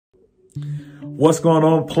What's going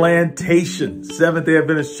on, Plantation, Seventh-day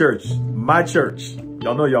Adventist Church, my church.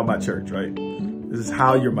 Y'all know y'all my church, right? This is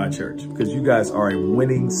how you're my church, because you guys are a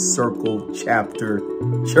winning circle chapter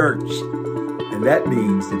church. And that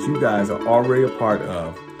means that you guys are already a part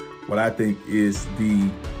of what I think is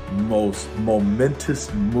the most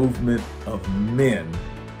momentous movement of men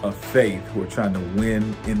of faith who are trying to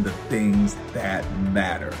win in the things that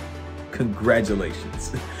matter.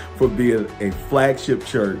 Congratulations for being a flagship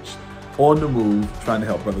church on the move, trying to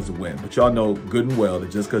help brothers to win. But y'all know good and well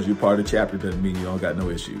that just because you're part of the chapter doesn't mean you don't got no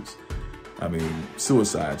issues. I mean,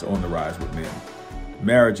 suicides on the rise with men.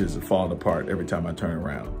 Marriages are falling apart every time I turn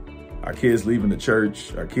around. Our kids leaving the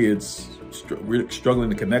church, our kids we're struggling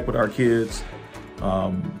to connect with our kids.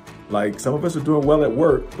 Like some of us are doing well at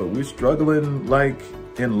work, but we're struggling like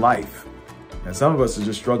in life. And some of us are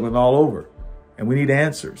just struggling all over. And we need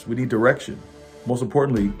answers, we need direction. Most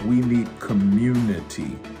importantly, we need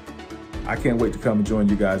community. I can't wait to come and join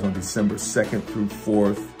you guys on December 2nd through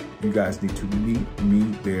 4th. You guys need to meet me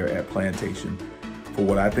there at Plantation for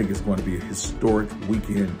what I think is going to be a historic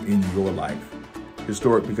weekend in your life.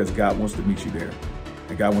 Historic because God wants to meet you there.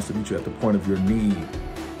 And God wants to meet you at the point of your need.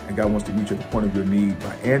 And God wants to meet you at the point of your need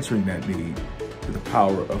by answering that need to the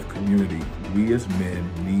power of community. We as men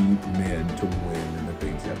need men to win in the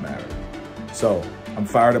things that matter. So I'm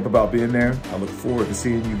fired up about being there. I look forward to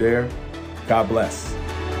seeing you there. God bless.